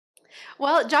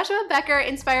Well, Joshua Becker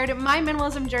inspired my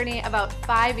minimalism journey about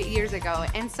 5 years ago.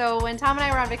 And so when Tom and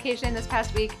I were on vacation this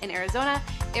past week in Arizona,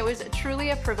 it was truly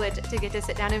a privilege to get to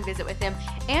sit down and visit with him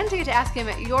and to get to ask him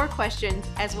your questions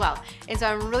as well. And so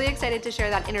I'm really excited to share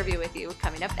that interview with you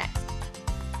coming up next.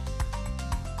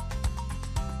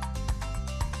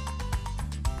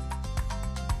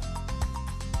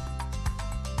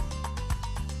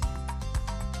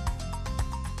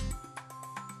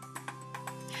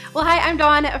 Well, hi, I'm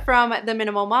Dawn from The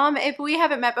Minimal Mom. If we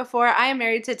haven't met before, I am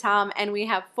married to Tom and we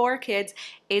have 4 kids,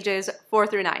 ages 4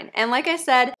 through 9. And like I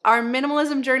said, our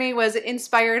minimalism journey was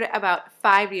inspired about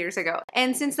 5 years ago.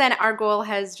 And since then, our goal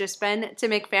has just been to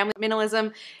make family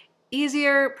minimalism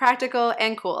easier, practical,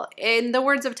 and cool. In the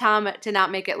words of Tom, to not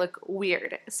make it look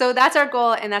weird. So that's our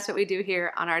goal, and that's what we do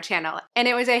here on our channel. And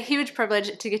it was a huge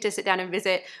privilege to get to sit down and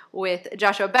visit with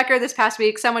Joshua Becker this past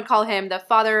week. Some would call him the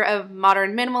father of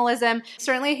modern minimalism.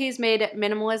 Certainly, he's made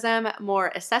minimalism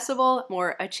more accessible,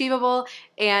 more achievable,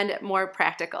 and more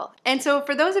practical. And so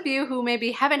for those of you who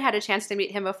maybe haven't had a chance to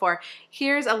meet him before,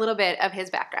 here's a little bit of his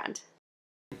background.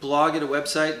 Blog at a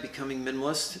website,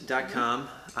 becomingminimalist.com.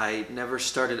 I never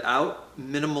started out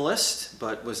minimalist,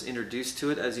 but was introduced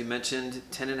to it, as you mentioned,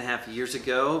 10.5 years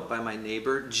ago by my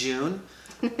neighbor, June,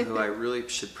 who I really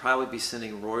should probably be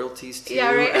sending royalties to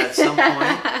at some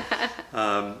point.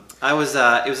 It was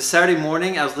a Saturday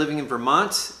morning. I was living in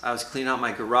Vermont. I was cleaning out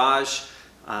my garage.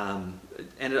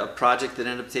 A project that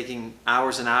ended up taking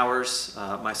hours and hours.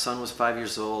 My son was 5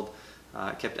 years old.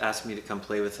 Kept asking me to come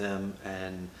play with him,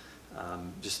 and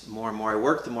just more and more I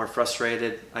worked, the more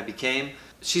frustrated I became.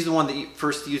 She's the one that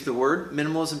first used the word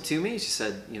minimalism to me. She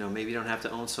said, you know, maybe you don't have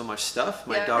to own so much stuff.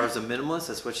 My daughter's a minimalist.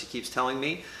 That's what she keeps telling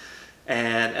me.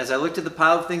 And as I looked at the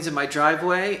pile of things in my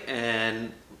driveway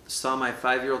and saw my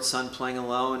 5-year-old son playing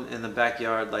alone in the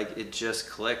backyard, like, it just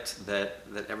clicked that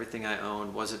everything I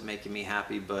owned wasn't making me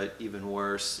happy, but even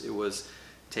worse, it was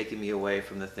taking me away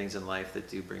from the things in life that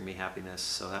do bring me happiness.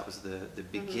 So that was the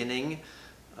beginning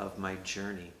of my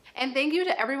journey. And thank you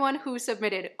to everyone who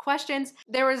submitted questions.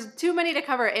 There was too many to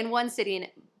cover in one sitting,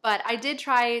 but I did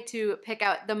try to pick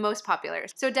out the most popular.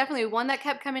 So definitely one that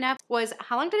kept coming up was,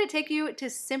 how long did it take you to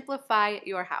simplify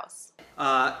your house?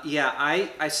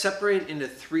 I separate into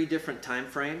 3 different time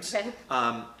frames. Okay.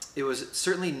 It was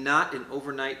certainly not an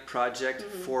overnight project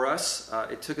for us.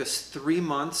 It took us 3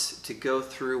 months to go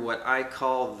through what I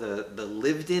call the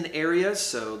lived-in areas,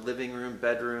 so living room,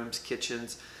 bedrooms,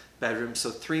 kitchens, bedrooms,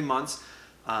 so 3 months.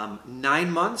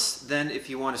 9 months, then if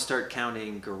you want to start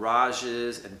counting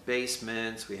garages and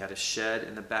basements, we had a shed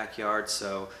in the backyard,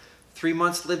 so 3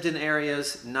 months lived in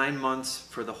areas, 9 months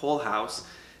for the whole house.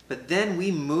 But then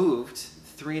we moved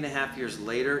 3.5 years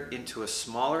later into a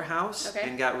smaller house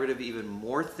and got rid of even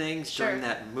more things during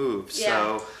that move.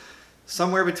 So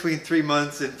somewhere between 3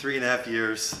 months and 3.5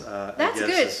 years. That's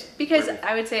good, because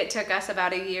I would say it took us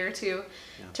about a year to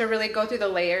really go through the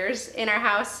layers in our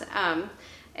house.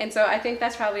 And so I think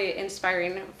that's probably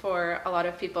inspiring for a lot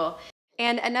of people.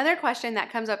 And another question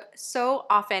that comes up so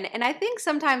often, and I think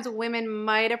sometimes women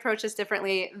might approach this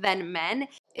differently than men,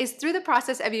 is through the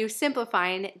process of you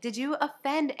simplifying, did you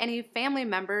offend any family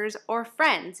members or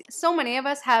friends? So many of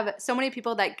us have so many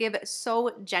people that give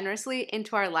so generously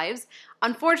into our lives.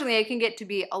 Unfortunately, it can get to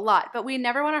be a lot, but we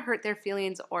never want to hurt their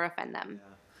feelings or offend them.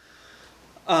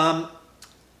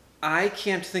 I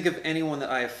can't think of anyone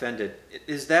that I offended.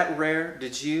 Is that rare?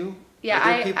 Did you? Yeah,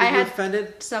 I had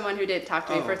offended? Someone who did talk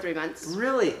to me for 3 months.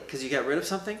 Really? Because you got rid of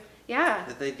something? Yeah.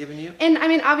 That they'd given you? And I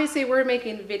mean, obviously we're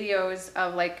making videos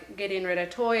of like getting rid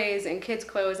of toys and kids'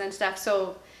 clothes and stuff,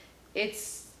 so it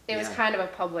was kind of a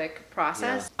public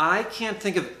process. Yeah. I can't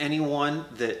think of anyone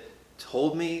that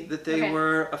told me that they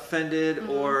were offended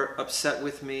or upset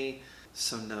with me.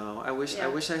 So no, I wish I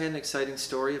had an exciting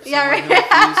story of someone who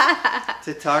refused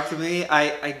to talk to me.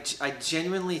 I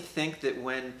genuinely think that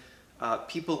when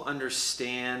people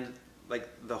understand like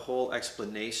the whole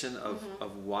explanation of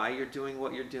why you're doing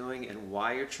what you're doing and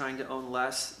why you're trying to own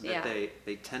less, that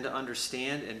they tend to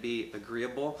understand and be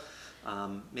agreeable.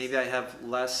 Maybe I have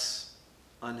less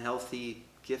unhealthy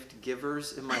gift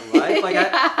givers in my life. Like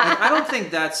I don't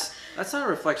think that's not a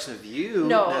reflection of you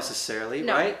necessarily,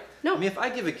 right? No. I mean, if I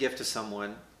give a gift to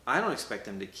someone, I don't expect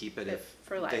them to keep it if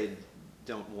they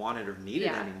don't want it or need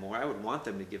it anymore. I would want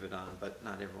them to give it on, but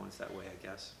not everyone's that way, I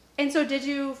guess. And so did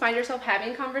you find yourself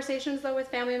having conversations though with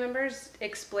family members,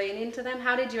 explaining to them?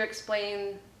 How did you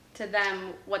explain to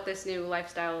them what this new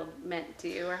lifestyle meant to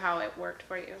you or how it worked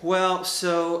for you? Well,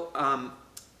 so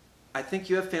I think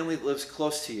you have family that lives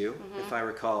close to you, if I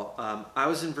recall. I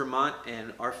was in Vermont,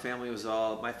 and my family was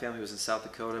in South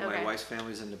Dakota. Okay. My wife's family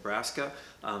was in Nebraska.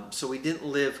 So we didn't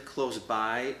live close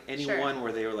by anyone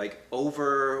where they were like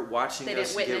over watching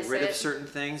us get rid of certain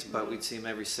things, but we'd see them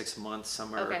every 6 months,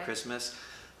 summer or Christmas,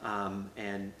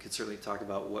 and could certainly talk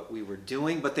about what we were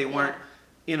doing, but they weren't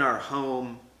in our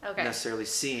home necessarily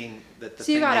seeing that the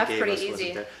thing they gave us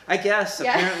wasn't there. I guess,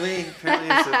 apparently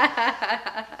it's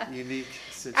a unique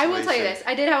situation. I will tell you this.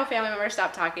 I did have a family member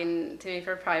stop talking to me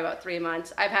for probably about 3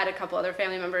 months. I've had a couple other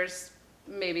family members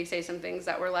maybe say some things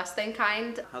that were less than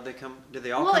kind. How'd they come? Did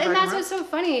they all come back and that's around? what's so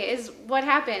funny is what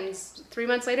happens 3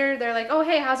 months later, they're like, oh,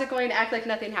 hey, how's it going? To act like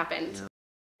nothing happened. Yeah.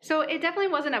 So it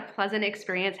definitely wasn't a pleasant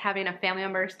experience having a family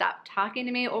member stop talking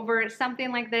to me over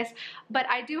something like this, but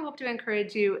I do hope to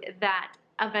encourage you that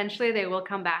eventually they will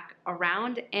come back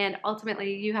around, and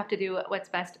ultimately you have to do what's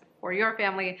best for your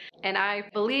family. And I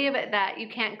believe that you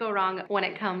can't go wrong when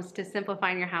it comes to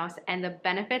simplifying your house and the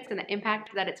benefits and the impact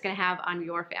that it's going to have on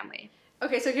your family.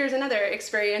 Okay, so here's another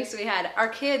experience we had. Our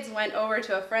kids went over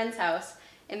to a friend's house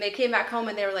and they came back home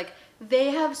and they were like, they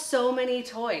have so many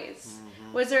toys.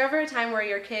 Was there ever a time where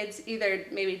your kids either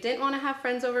maybe didn't want to have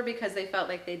friends over because they felt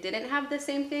like they didn't have the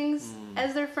same things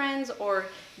as their friends, or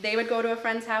they would go to a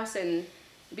friend's house and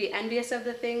be envious of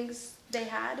the things they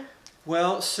had?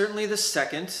 Well, certainly the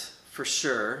second, for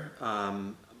sure.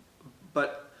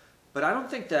 But I don't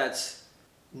think that's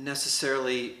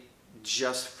necessarily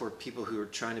just for people who are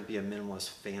trying to be a minimalist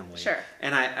family. Sure.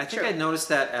 And I think I noticed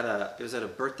that it was at a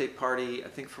birthday party, I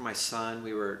think for my son.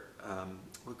 We were,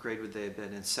 what grade would they have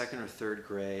been in? 2nd or 3rd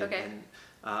grade. Okay. And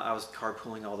I was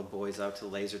carpooling all the boys out to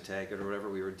laser tag or whatever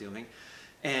we were doing.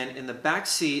 And in the back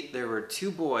seat, there were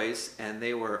 2 boys, and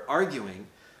they were arguing.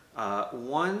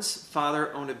 One's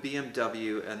father owned a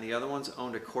BMW and the other one's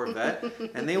owned a Corvette,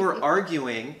 and they were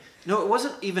arguing. No, it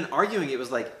wasn't even arguing. It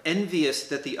was like envious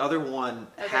that the other one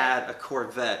had a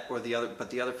Corvette, but the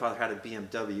other father had a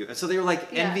BMW, and so they were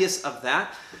like envious of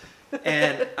that.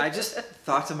 And I just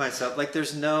thought to myself, like, there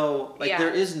is no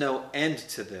end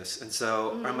to this. And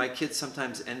so, are my kids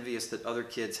sometimes envious that other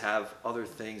kids have other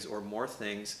things or more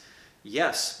things?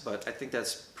 Yes, but I think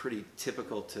that's pretty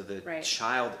typical to the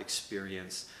child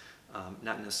experience,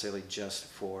 not necessarily just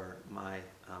for my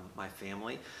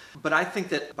family. But I think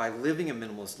that by living a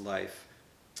minimalist life,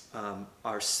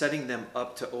 are setting them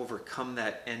up to overcome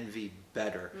that envy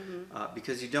better,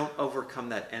 because you don't overcome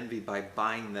that envy by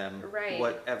buying them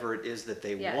whatever it is that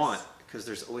they want, because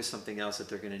there's always something else that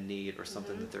they're going to need or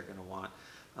something that they're going to want.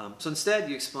 So instead,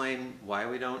 you explain why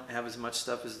we don't have as much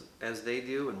stuff as they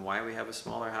do, and why we have a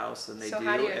smaller house than they do. So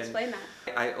how do you explain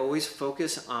that? I always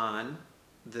focus on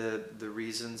the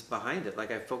reasons behind it.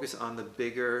 Like, I focus on the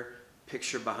bigger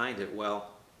picture behind it. Well,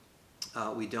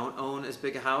 we don't own as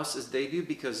big a house as they do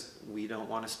because we don't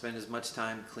want to spend as much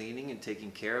time cleaning and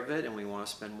taking care of it, and we want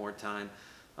to spend more time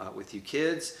with you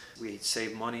kids. We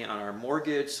save money on our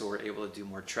mortgage, so we're able to do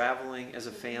more traveling as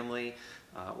a family.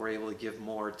 We're able to give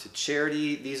more to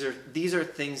charity. These are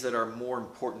things that are more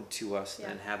important to us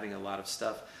than having a lot of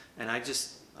stuff. And I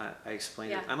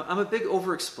explain it. I'm a big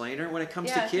over-explainer when it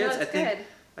comes to kids. No,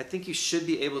 I think you should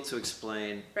be able to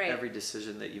explain every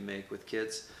decision that you make with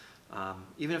kids,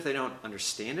 even if they don't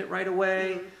understand it right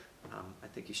away. I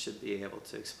think you should be able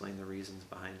to explain the reasons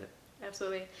behind it.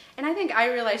 Absolutely. And I think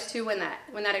I realized too when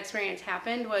that experience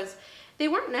happened was they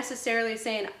weren't necessarily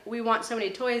saying, we want so many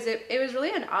toys. It was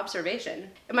really an observation.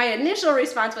 My initial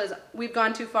response was, we've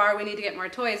gone too far, we need to get more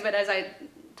toys. But as I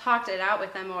talked it out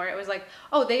with them more, it was like,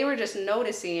 oh, they were just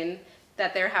noticing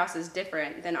that their house is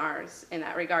different than ours in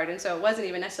that regard. And so it wasn't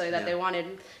even necessarily that they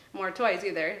wanted more toys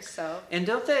either. So. And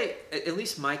don't they, at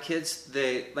least my kids,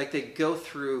 they go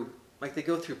through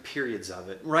periods of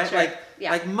it, right? Sure.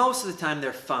 Like most of the time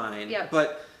they're fine,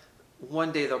 but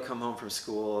one day they'll come home from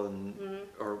school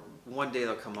or one day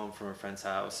they'll come home from a friend's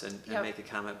house and make a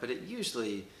comment, but it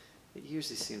usually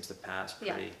seems to pass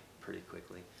pretty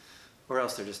quickly, or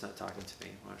else they're just not talking to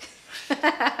me.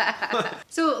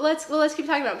 So let's keep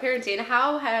talking about parenting.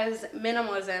 How has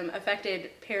minimalism affected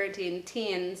parenting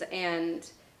teens, and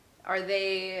are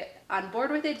they on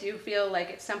board with it? Do you feel like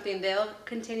it's something they'll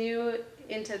continue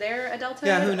into their adulthood?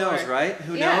 Yeah, who knows, right?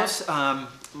 Who knows?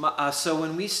 So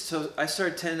I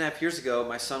started 10.5 years ago.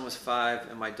 My son was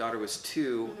 5 and my daughter was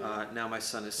 2. Now my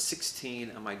son is 16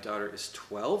 and my daughter is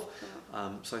 12.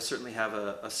 So I certainly have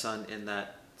a son in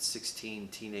that 16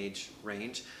 teenage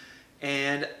range.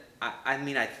 And I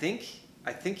mean, I think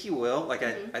he will. Like,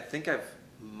 I think I've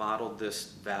modeled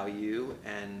this value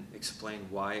and explained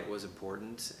why it was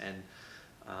important and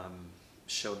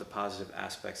showed the positive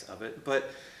aspects of it.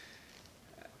 But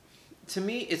To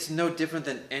me, it's no different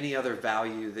than any other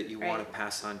value that you Right. want to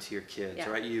pass on to your kids, Yeah.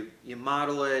 right? You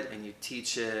model it and you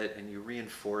teach it and you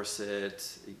reinforce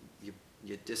it.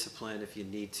 You discipline if you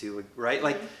need to, right?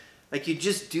 Like you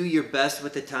just do your best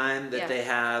with the time that Yeah. they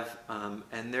have,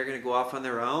 and they're going to go off on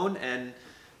their own, and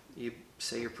you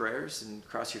say your prayers and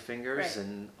cross your fingers, Right.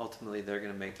 and ultimately they're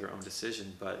going to make their own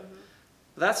decision. But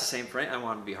that's the same for me. I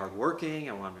want them to be hardworking.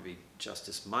 I want them to be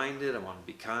justice-minded. I want them to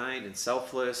be kind and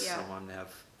selfless. Yeah. I want them to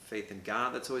have faith in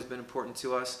God. That's always been important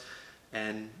to us.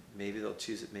 And maybe they'll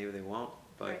choose it, maybe they won't.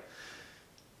 But Right.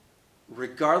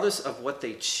 regardless of what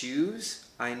they choose,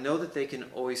 I know that they can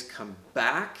always come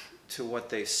back to what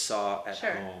they saw at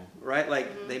Sure. home, right?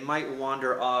 Like they might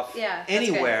wander off Yeah, that's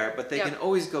anywhere, good. but they Yep. can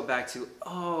always go back to,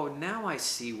 oh, now I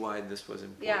see why this was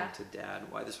important Yeah. to dad,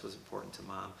 why this was important to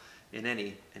mom, in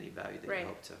any value that Right. you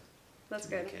hope to That's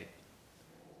good. communicate.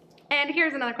 And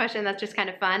here's another question that's just kind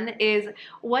of fun is,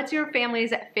 what's your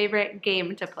family's favorite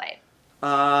game to play?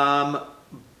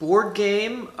 Board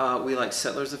game, we like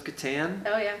Settlers of Catan.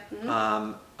 Oh, yeah.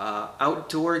 Mhm.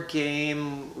 Outdoor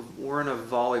game, we're in a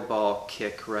volleyball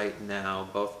kick right now.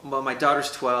 Well, my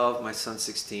daughter's 12, my son's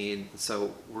 16,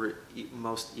 so we're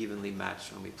most evenly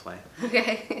matched when we play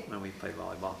Okay.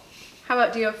 volleyball. How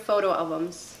about, do you have photo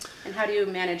albums? And how do you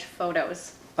manage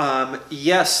photos?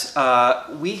 Yes,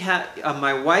 we have.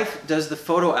 My wife does the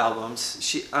photo albums.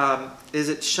 She is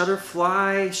it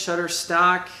Shutterfly,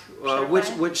 Shutterstock,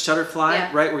 which Shutterfly, Yeah.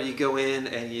 right? Where you go in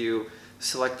and you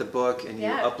select the book and you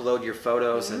Yeah. upload your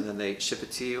photos and then they ship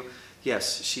it to you.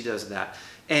 Yes, she does that,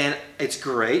 and it's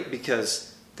great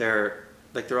because they're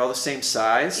all the same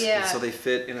size, Yeah. and so they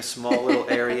fit in a small little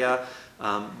area.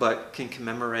 But can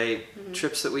commemorate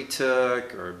trips that we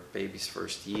took, or baby's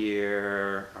first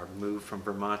year, our move from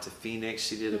Vermont to Phoenix.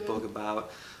 She did a book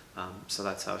about. So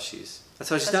that's how she's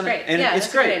done great. it, and Yeah, it's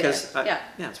that's a great great idea.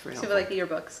 because it's very So helpful. like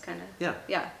yearbooks, kind of. Yeah.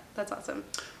 Yeah, that's awesome.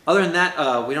 Other than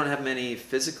that, we don't have many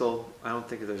physical. I don't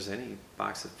think there's any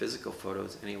box of physical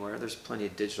photos anywhere. There's plenty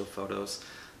of digital photos,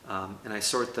 and I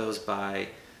sort those by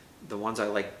the ones I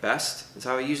like best. That's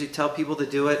how I usually tell people to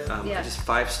do it. Yeah. I just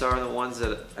 5-star the ones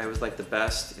that I always like the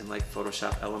best in like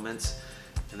Photoshop Elements,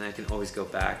 and then I can always go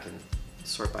back and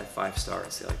sort by 5-star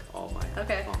and see like all my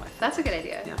That's a good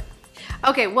idea. Yeah.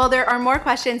 Okay, well, there are more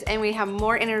questions and we have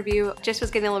more interview. Just was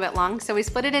getting a little bit long, so we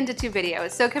split it into 2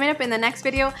 videos. So coming up in the next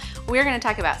video, we're going to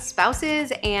talk about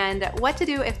spouses and what to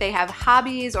do if they have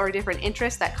hobbies or different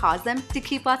interests that cause them to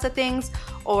keep lots of things,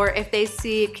 or if they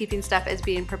see keeping stuff as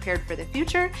being prepared for the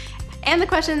future. And the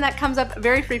question that comes up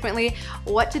very frequently,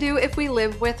 what to do if we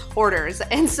live with hoarders?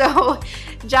 And so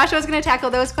Joshua's gonna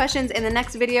tackle those questions in the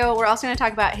next video. We're also gonna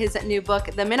talk about his new book,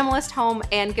 The Minimalist Home,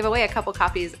 and give away a couple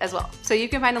copies as well. So you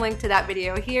can find a link to that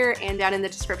video here and down in the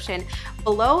description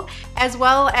below, as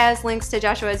well as links to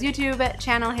Joshua's YouTube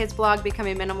channel, his blog,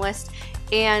 Becoming Minimalist,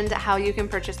 and how you can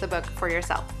purchase the book for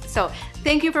yourself. So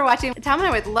thank you for watching. Tom and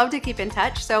I would love to keep in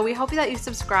touch, so we hope that you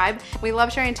subscribe. We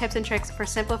love sharing tips and tricks for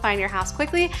simplifying your house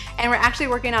quickly, and we're actually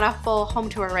working on a full home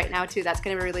tour right now too. That's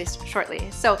gonna be released shortly.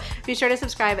 So be sure to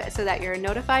subscribe so that you're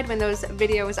notified when those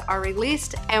videos are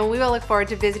released, and we will look forward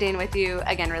to visiting with you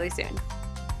again really soon.